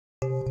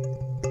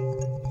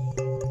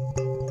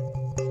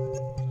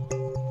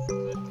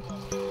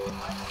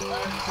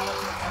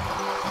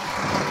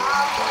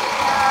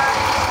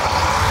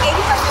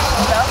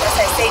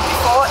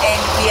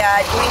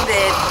doing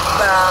the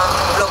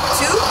block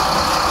 2,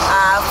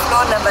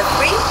 floor number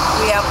 3.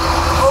 We are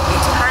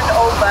hoping to hand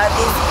over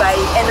this by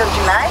end of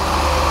July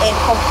and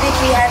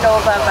completely hand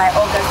over by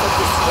August of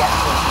this year.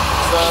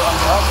 So on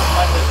behalf of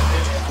my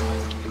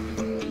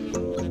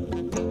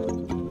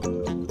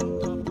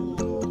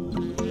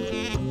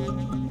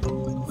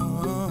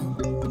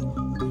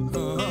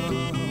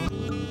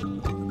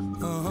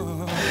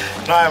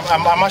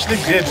I'm actually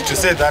glad to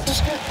say that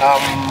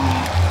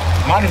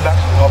Manula,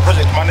 our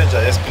project manager,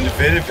 has been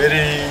very,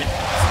 very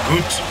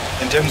good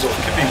in terms of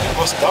keeping the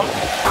cost down.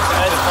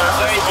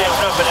 Sorry to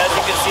interrupt, but as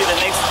you can see, the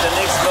next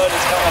load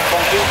is coming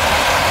from you.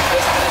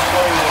 Just finish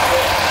pouring the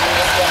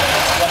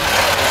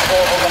it's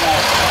all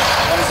organized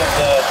in terms of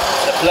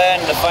the plan,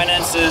 the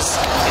finances.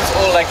 It's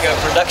all like a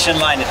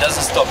production line. It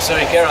doesn't stop.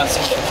 Sorry, carry on,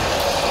 Simba.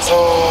 So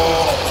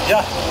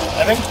yeah,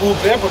 I think we'll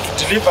be able to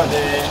deliver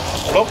the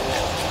block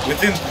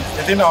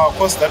within our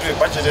cost that we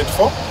budgeted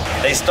for.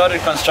 They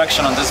started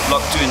construction on this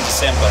block 2 in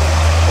December.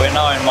 We're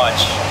now in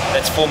March.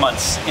 That's 4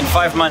 months. In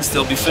 5 months,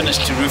 they'll be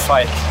finished to roof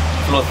height,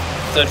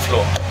 third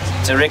floor.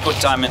 It's a record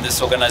time in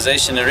this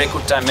organization, a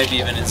record time maybe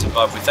even in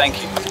Zimbabwe.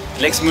 Thank you.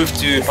 Let's move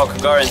to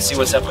Pakagara and see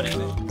what's happening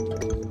there.